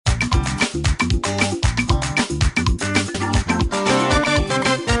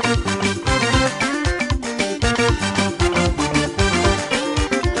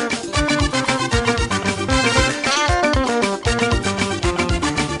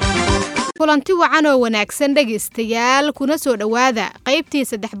kulanti wacan oo wanaagsan dhageystayaal kuna soo dhawaada qaybtii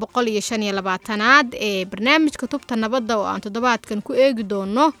 325aad ee barnaamijka tubta nabadda oo aan toddobaadkan ku eegi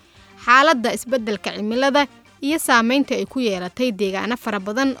doono xaaladda isbeddelka cimilada iyo saameynta ay ku yeelatay deegaano fara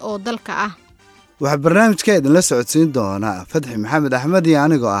badan oo dalka ah. waxaa barnaamijka idinla socodsiin doona Fadxi Maxamed Axmed iyo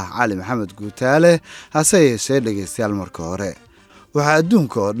anigoo ah Cali Maxamed Guutaale. hase yeeshee dhegeystayaal, marka hore waxaa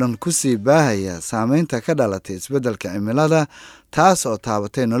adduunka oo dhan ku sii baahaya saameynta ka dhalatay isbeddelka cimilada, taas oo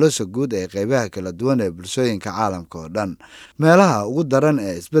taabatay nolosha guud ee qaybaha kala duwan ee bulshooyinka caalamka oo dhan. meelaha ugu daran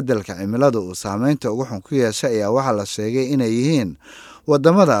ee isbeddelka cimilada uu saameynta ugu xun ku yeeshay ayaa waxaa la sheegay inay yihiin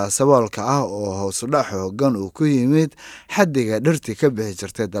wadamada saboolka ah oo hoos u dhac xooggan uu ku yimid xaddiga dhirtii ka bixi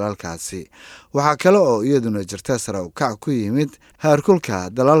jirtay dalalkaasi. waxaa kale oo iyaduna jirta sare u kac ku yimid heerkulka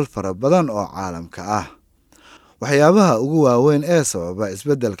dalal fara badan oo caalamka ah. waxyaabaha ugu waaweyn ee sababa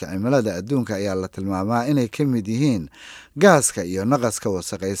isbeddelka cimilada adduunka ayaa la tilmaamaa inay ka mid yihiin gaaska iyo naqaska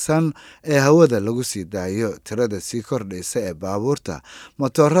wasakhaysan ee hawada lagu sii daayo, tirada sii kordhaysa ee baabuurta,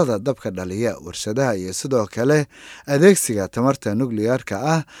 matoorada dabka dhaliya, warshadaha iyo sidoo kale adeegsiga tamarta nukliyeerka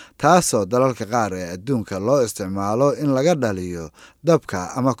ah, taasoo dalalka qaar ee adduunka loo isticmaalo in laga dhaliyo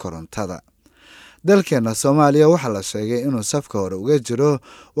dabka ama korontada. dalkeena Soomaaliya waxaa la sheegay inuu safka hore uga jiro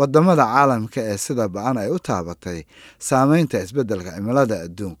wadamada caalamka ee sida ba'an ay u taabatay saameynta isbeddelka cimilada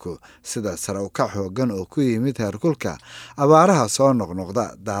adduunku, sida sare u kac xooggan oo ku yimid heerkulka, abaaraha soo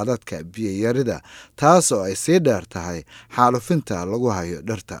noqnoqda, daadadka, biyo yarida, taas oo ay sii dheer tahay xaalufinta lagu hayo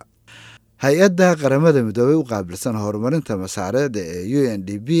dhirta. hay-adda qaramada midoobay u qaabilsan horumarinta mashaariicda ee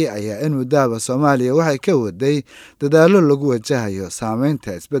UNDP ayaa in muddaba Soomaaliya waxay ka waday dadaallo lagu wajahayo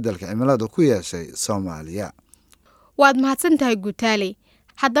saameynta isbeddelka cimilada ku yeeshay Soomaaliya. waad mahadsantahay Guutaale.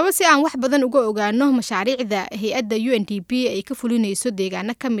 haddaba si aan wax badan uga ogaano mashaariicda hay-adda UNDP ay ka fulinayso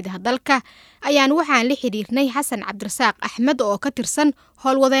deegaano ka mid ah dalka, ayaan waxaan la xiriirnay Xasan Cabdirasaaq Axmed oo ka tirsan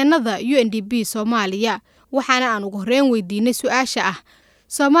howlwadeennada UNDP Soomaaliya. waxaana aan ugu horreyn weydiinay su'aasha ah: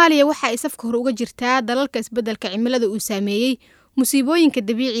 Soomaaliya waxa ay safka hore uga jirtaa dalalka isbeddelka cimilada uu saameeyay. musiibooyinka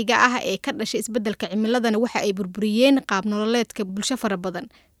dabiiciga ah ee ka dhashay isbeddelka cimiladana waxa ay burburiyeen qaab nololeedka bulsho fara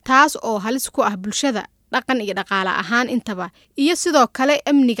badan, taas oo halis ku ah bulshada, dhaqan iyo dhaqaale ahaan intaba, iyo sidoo kale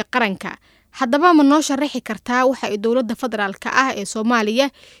amniga qaranka. haddaba ma noo sharaxi kartaa waxa ay dowladda federaalka ah ee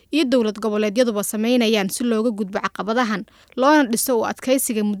Soomaaliya iyo dowlad goboleedyaduba sameynayaan si looga gudbo caqabadahan, loona dhiso u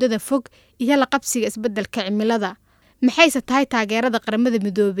adkaysiga muddada fog iyo la qabsiga isbeddelka cimilada? maxayse tahay taageerada qaramada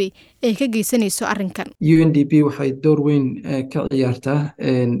midoobay ee ka geysanayso arrinkan? UNDP waxay door weyn ka ciyaartaa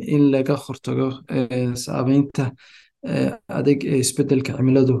in laga hortago saameynta adag ee isbeddelka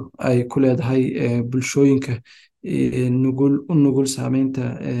cimiladu ay ku leedahay bulshooyinka u nugul saameynta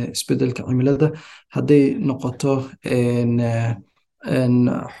isbeddelka cimilada, hadday noqoto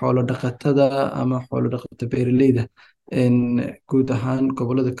xoolo dhaqatada ama xoolo dhaqata beeraleyda guud ahaan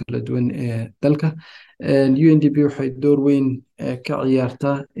gobolada kala duwan ee dalka. UNDP waxay door weyn ka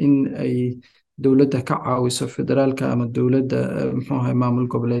ciyaartaa in ay dowladda ka caawiso federaalka ama dowladda maamul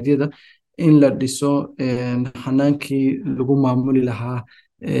goboleedyada in la dhiso xanaankii lagu maamuli lahaa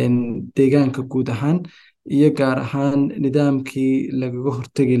deegaanka guud ahaan iyo gaar ahaan nidaamkii lagaga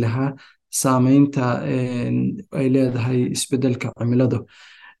hortegi lahaa saameynta ay leedahay isbeddelka cimiladu.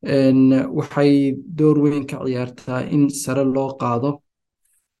 waxay door weyn ka ciyaartaa in sare loo qaado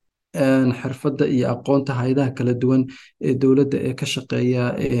xirfadda iyo aqoonta hay'adaha kala duwan ee dowladda ee ka shaqeeya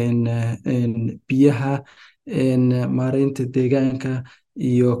biyaha, maareynta deegaanka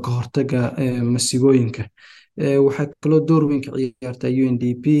iyo ka hortagga masiibooyinka. waxay kaloo door weyn ka ciyaartaa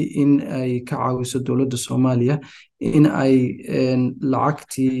UNDP in ay ka caawiso dowladda Soomaaliya in ay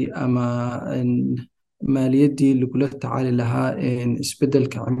lacagtii ama maaliyaddii lagula tacaali lahaa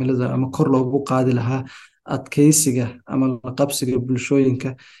isbeddelka cimilada ama kor loogu qaadi lahaa adkaysiga ama la qabsiga bulshooyinka,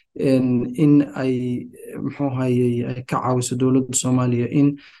 in ay ay ka caawiso dowladda Soomaaliya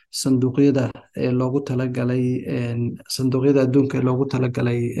in sanduuqyada loogu talagalay sanduuqyada adduunka ee loogu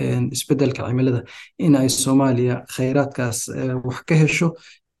talagalay isbeddelka cimilada in ay Soomaaliya kheyraadkaas wax ka hesho,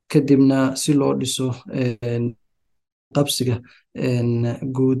 kadibna si loo dhiso qabsiga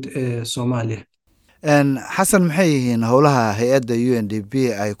guud ee Soomaaliya. xasan, maxay yihiin howlaha hay-adda UNDP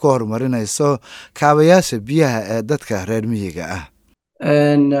ay ku horumarinayso kaabayaasha biyaha ee dadka reer miyiga ah?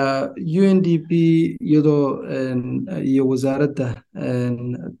 UNDP iyadoo iyo wasaaradda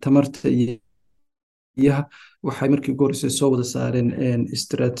tamarta iyo biyaha waxay markii ugu horreysay soo wada saareen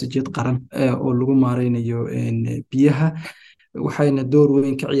istiraatiijiyad qaran oo lagu maareynayo biyaha. waxayna door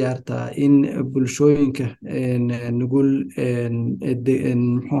weyn ka ciyaartaa in bulshooyinka nugul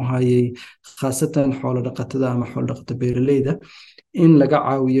khaasatan xoolo dhaqatada ama xoolo dhaqata beeraleyda in laga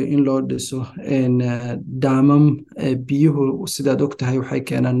caawiyo in loo dhiso daamam. Biyuhu sidaad ogtahay waxay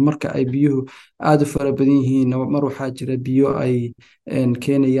keenaan marka ay biyuhu aad u fara badan yihiin, mar waxaa jira biyo ay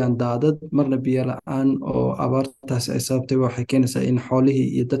keenayaan daadad, marna biyo la-aan oo abaartaas ay sababtay waxay keenaysaa in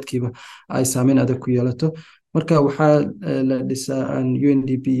xoolihii iyo dadkiiba ay saameyn adag ku yeelato. marka waxaa la dhisaa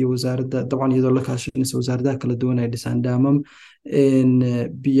UNDP iyo wasaaradda dabcan iyadoo la kaashanaysa wasaaradaha kala duwan ay dhisaan daamam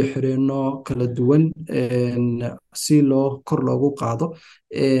biyo xireenno kala duwan si kor loogu qaado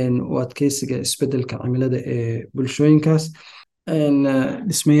u adkeysiga isbeddelka cimilada ee bulshooyinkaas.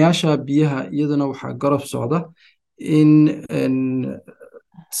 Dhismayaasha biyaha iyaduna waxaa garab socda in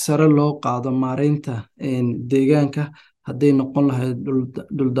sare loo qaado maareynta deegaanka, hadday noqon lahayd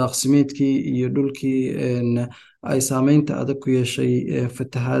dhuldaaqsimeedkii iyo dhulkii ay saameynta adag ku yeeshay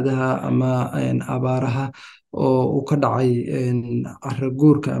fatahaadaha ama abaaraha oo uu ka dhacay carro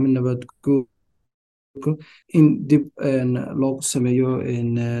guurka ama nabaad guurka, in dib loogu sameeyo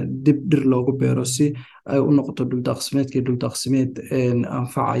dib dhir loogu beero si ay u noqoto dhuldaaqsimeed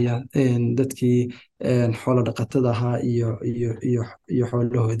anfacaya dadkii xoolo dhaqatada ahaa iyo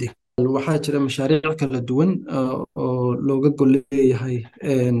xoolahoodii. waxaa jira mashaariic kala duwan oo looga gol leeyahay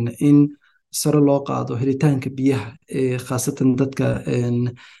in sare loo qaado helitaanka biyaha khaasatan dadka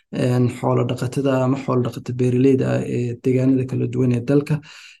xoolo dhaqatada ama xoolo dhaqata beeraleyda ah ee deegaanada kala duwan ee dalka,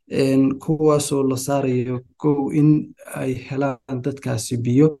 kuwaasoo la saarayo in ay helaan dadkaasi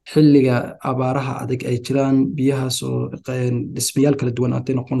biyo xilliga abaaraha adag ay jiraan. biyahaasoo dhismayaal kala duwan,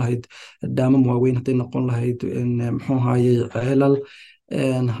 hadday noqon lahayd daamam waaweyn, hadday noqon lahayd muxuu ahaye ceelal,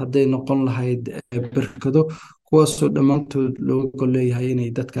 hadday noqon lahayd barkado, kuwaasoo dhammaantood looga gol leeyahay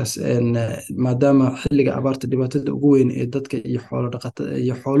inay dadkaas maadaama xilliga abaarta dhibaatada ugu weyn ee dadka iyo xoolo dhaqatada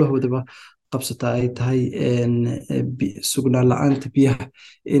iyo xoolahoodaba qabsata ay tahay sugnaan la-aanta biyaha,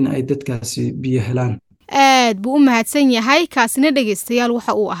 in ay dadkaasi biyo helaan. aad buu u mahadsan yahay. kaasina dhegeystayaal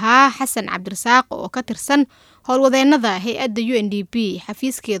waxa uu ahaa xasan cabdirasaaq oo ka tirsan howlwadeennada hay-adda UNDP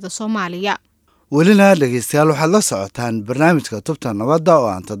xafiiskeeda Soomaaliya. welina dhegeystayaal waxaad la socotaan barnaamijka tubta nabadda oo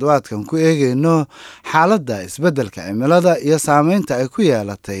aan toddobaadkan ku eegayno xaaladda isbeddelka cimilada iyo saameynta ay ku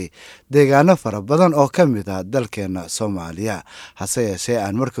yeelatay deegaano fara badan oo ka mid ah dalkeena Soomaaliya. hase yeeshee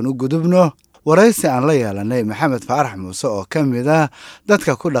aan markan u gudubno waraysi aan la yeelanay Maxamed Faarax Muuse oo ka mid ah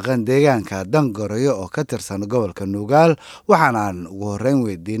dadka ku dhaqan deegaanka Dangoroyo oo ka tirsan gobolka Nugaal, waxaana aan ugu horreyn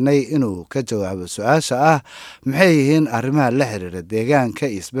weydiinay inuu ka jawaabo su-aasha ah maxay yihiin arrimaha la xiriira deegaanka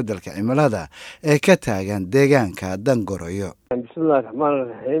iyo isbeddelka cimilada ee ka taagan deegaanka Dangoroyo. bismillahi raxmaani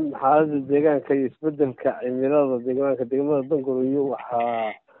raxiim. xaaladda deegaanka iyo isbeddelka cimilada degmada Dangoroyo waxaa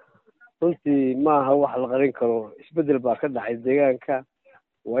runtii maaha wax la qarin karo. isbeddel baa ka dhacay deegaanka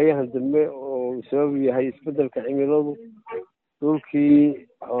waayahan dambe oo sabab yahay isbeddelka cimiladu. dhulkii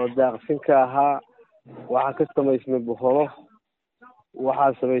oo daaqsinka ahaa waxaa ka samaysmay boholo,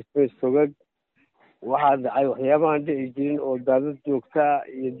 waxaa samaysmay sogag, waxaa dhacay waxyaabahan dhici jirin oo daadad joogta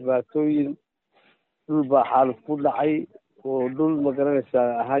iyo dhibaatooyin. dhul baa xaaluf ku dhacay oo dhul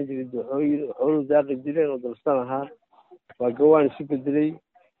magaranaysaa ahaan jiray dooxooyin xooluhu daaqi jireen oo dalsan ahaa waa gawaan isu bedelay.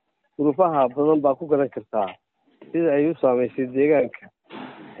 duruufaha badan baa ku garan kartaa sida ay u saameysay deegaanka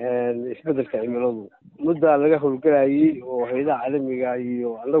isbeddelka cimiladu. muddaa laga howlgelayay oo hay'adaha caalamiga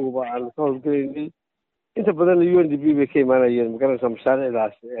iyo annaguba aan ka howlgelaynay. inta badanna UNDP bay ka imaanayeen magaranaysaa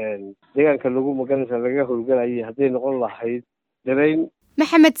mashaariicdaas deegaanka laga howlgelayay hadday noqon lahayd darayn.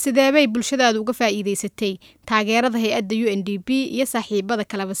 maxamed, sidee bay bulshadaadu uga faa'iidaysatay taageerada hay-adda UNDP iyo saaxiibada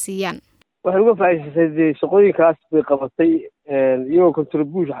kaleba siiyaan? waxay uga faa'iidaysatay dee shaqooyinkaas bay qabatay iyagoo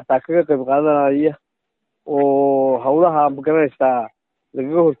contribution xataa kaga qayb qaadanaya oo howlaha magaranaysaa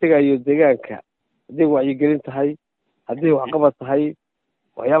lagaga hortegayo deegaanka, hadday wacyigelin tahay, hadday waxqabad tahay,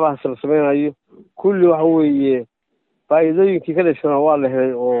 waxyaabahaas la sameynayo kulli waxa weeye faa'iidooyinkii ka dhashana waa la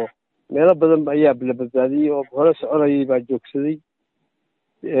helay oo meelo badan ayaa la badbaadiyey oo hore soconayay baa joogsaday.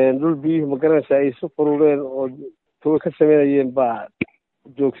 dhul biyuhu magaranaysaa ay isu furureen oo toga ka sameynayeen baa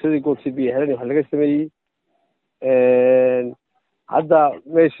joogsaday. goobtii biyo xeran wax laga sameeyey. hadda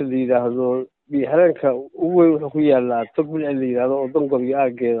meesha la yidhaahdo biyo xeranka ugu weyn wuxuu ku yaalaa tog bilci la yidhahdo oo Dangoroyo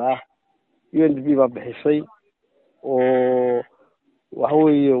aageeda ah. UNDP baa bixisay oo waxa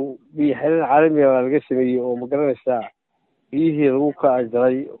weeye biyo xeran caalamiga baa laga sameeyey oo magaranaysaa biyihii lagu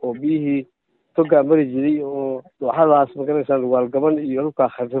kaajaray oo biyihii togaa mari jiray oo dooxadaas magaranaysaa lugaalgaban iyo dhulkaa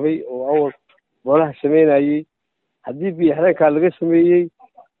kharribay oo awal boolaha sameynayay. haddii biyo xerankaa laga sameeyey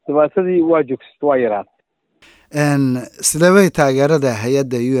dhibaatadii waa joogsatay, waa yaraatay. sidee bay taageerada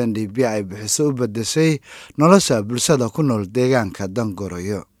hay-adda UNDP ay bixiso u bedeshay nolosha bulshada ku nool deegaanka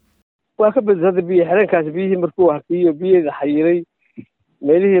Dangoroyo? waa ka bedeshay. hadda biyo xerankaas biyihii markuu harkiyo biyeeda xayiray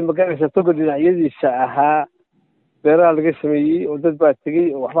meelihii magaranaysaa toga dhinacyadiisa ahaa beeraha laga sameeyey oo dad baa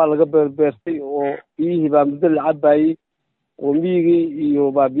tegey oo waxbaa laga beerbeertay oo biyihii baa muddo la cabaayey oo miyigii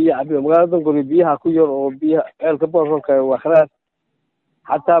iyo baa biyo cabi magaalada Dongori biyaha ku yar oo biyaha ceelka boorka waa kharaad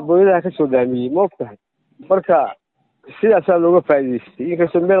xataa booyadaha ka soo dhaamiyey moogtahay marka sidaasaa looga faa'iidaystay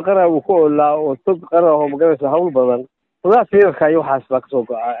inkastoo meel qaraa uu ku oolaa oo tog qaraa oo magaranaysa hawl badan qudaarta yarka iyo waxaas baa kasoo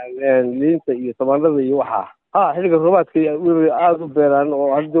go'a liinta iyo tamaandhada iyo waxaa xilliga roobaadka aada u beeraan oo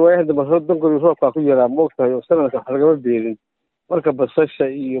hadda waayahan dambe Dongori roobkaa ku yaraa moogtahay oo sanadka wax lagama beerin marka basasha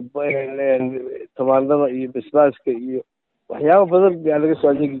iyo tamaandhada iyo basbaaska iyo waxyaabo badan baa laga soo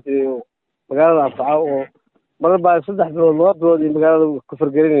adeegi jiray oo magaalada anfaca oo mar baa 3 bilood 2 bilood iyo magaalada ku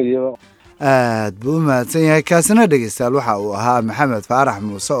fargelinaya aad buu mahadsan yahay kaasina dhegeystayaal waxa uu ahaa Maxamed Faarax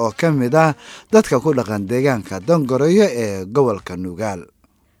Muuse oo ka mid ah dadka ku dhaqan deegaanka Dongoroyo ee gobolka Nugaal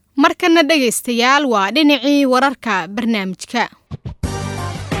markana dhegeystayaal waa dhinacii wararka barnaamijka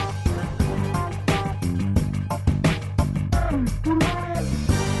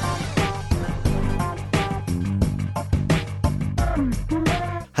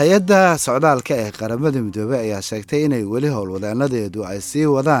hay-adda socdaalka ee qaramada midoobay ayaa sheegtay inay weli howlwadeenadeedu ay sii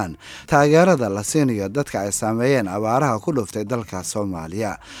wadaan taageerada la siinayo dadka ay saameeyeen abaaraha ku dhuftay dalka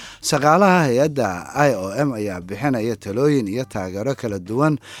Soomaaliya. Shaqaalaha hay-adda IOM ayaa bixinaya talooyin iyo taageero kala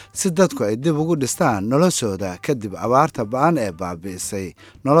duwan si dadku ay dib ugu dhistaan noloshooda kadib abaarta ba'an ee baabi'isay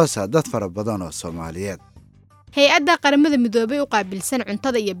nolosha dad fara badan oo Soomaaliyeed. hay-adda qaramada midoobay u qaabilsan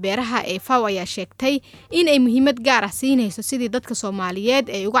cuntada iyo beeraha ee FAO ayaa sheegtay in ay muhiimad gaar ah siinayso sidii dadka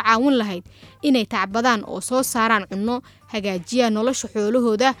Soomaaliyeed ay uga caawin lahayd inay tacbadaan oo soo saaraan cunno hagaajiyaan nolosha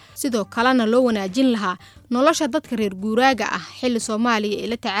xoolahooda sidoo kalena loo wanaajin lahaa nolosha dadka reer guuraaga ah xilli Soomaaliya ay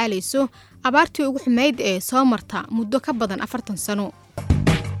la tacaalayso abaartii ugu xumeyd ee soo marta muddo ka badan 40 sano.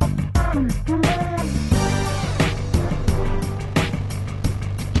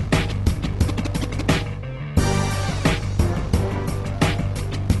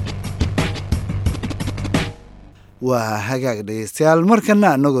 waa hagaag dhegeystayaal markana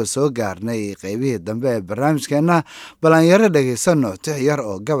anagoo soo gaarnay qaybihii dambe ee barnaamijkeena balanyaro dhegeysano tix yar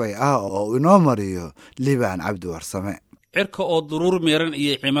oo gabay ah oo inoo mariyo Liibaan Cabdi Warsame. cirka oo duruur meeran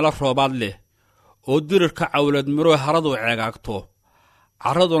iyo cimilo roobaad leh oo dirirka cawlad miro haradu ceegaagto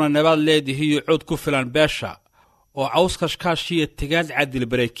caraduna nabaad leedihiyo cod ku filan beesha oo cawskashkaashiya tigaad cadil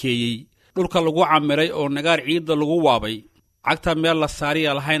barakeeyey dhulka lagu camiray oo nagaar ciidda lagu waabay cagta meel la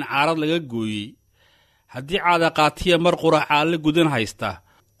saariya lahayn caarad laga gooyey haddii caada qaatiya mar quracaale gudan haysta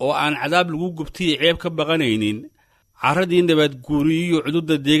oo aan cadaab lagu gubtiyo ceeb ka baqanaynin caradii nabad guuriyo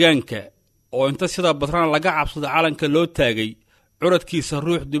cududda deegaanka oo inta sida batrana laga cabsado calanka loo taagay curadkiisa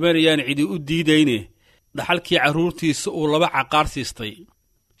ruux dumanayaan cidi u diidayne dhaxalkii carruurtiisa uu 2 caqaar siistay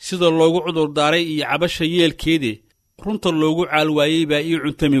sida loogu cudur daaray iyo cabasha yeelkeede runta loogu caalwaayey baa ii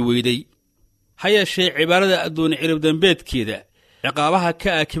cuntami weyday ha yeeshee cibaarada addoon cirib dambeedkeeda ciqaabaha ka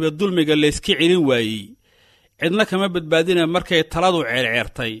akiba dulmiga layska celin waayey cidna kama badbaadina markay taladu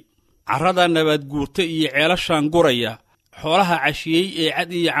ceerceertay carrada nabad guurta iyo ceelashaan guraya xoolaha cashiyey ee cad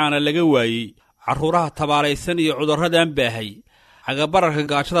iyo caana laga waayey carruuraha tabaalaysan iyo cudurradan baahay cagabararka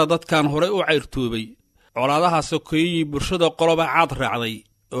gaajada dadkan horey u cayrtoobay colaadaha sokeeyey bulshada qoloba caad raacday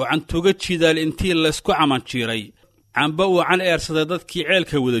oo cantuga jidaal intii laysku camanjiiray camba uu can eersaday dadkii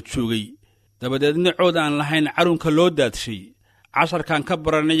ceelka wada joogay dabadeedna cood aan lahayn carunka loo daadshay casharkan ka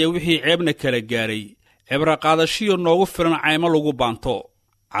baranaya wixii ceebna kala gaaray cibra qaadashiyo noogu filan caymo lagu baanto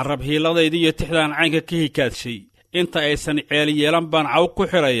carab hiiladayda iyo tixdaan caynka ka hikaadshay inta aysan ceel yeelan baan caw ku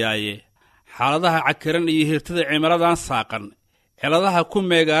xirayaaye xaaladaha cakiran iyo hirtada cimiladan saaqan ciladaha ku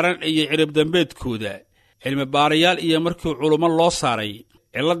meegaaran iyo cirib dambeedkooda cilmi baarayaal iyo markii culummo loo saaray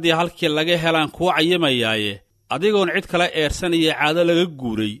ciladii halkii laga helaan kuwa cayimayaaye adigoon cid kale eersan iyo caado laga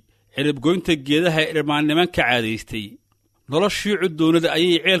guuray ciribgoynta geedaha irmaanniman ka caadaystay noloshii cudoonada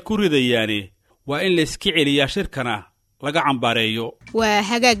ayay ceel ku ridayaane waa in layska celiyaa shirkana laga cambaareeyo. waa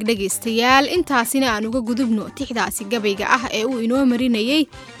hagaag dhegeystayaal intaasina aan uga gudubno tixdaasi gabayga ah ee uu inoo marinayay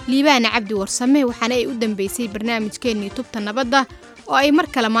Liibaan Cabdi Warsame waxaana ay u dambeysay barnaamijkeennii tubta nabadda oo ay mar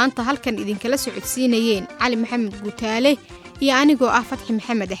kale maanta halkan idinkala socodsiinayeen Cali Maxamed Guutaale iyo anigoo ah Fatxi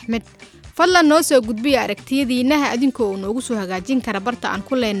Maxamed Axmed. fadlan noo soo gudbiya aragtiyadiina adinkoo noogu soo hagaajin kara barta aan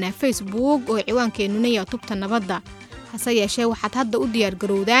ku leenahay Facebook oo ciwaankeenuna yahay tubta nabadda. hase yeeshee waxaad hadda u diyaar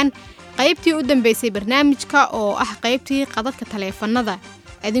garowdaan qaybtii u dambeysay barnaamijka oo ah qaybtii qadadka taleefannada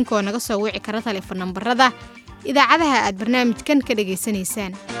idinkoo naga soo wici kara taleefan nambarada idaacadaha aad barnaamijkan ka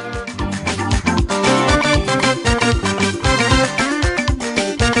dhageysanaysaan.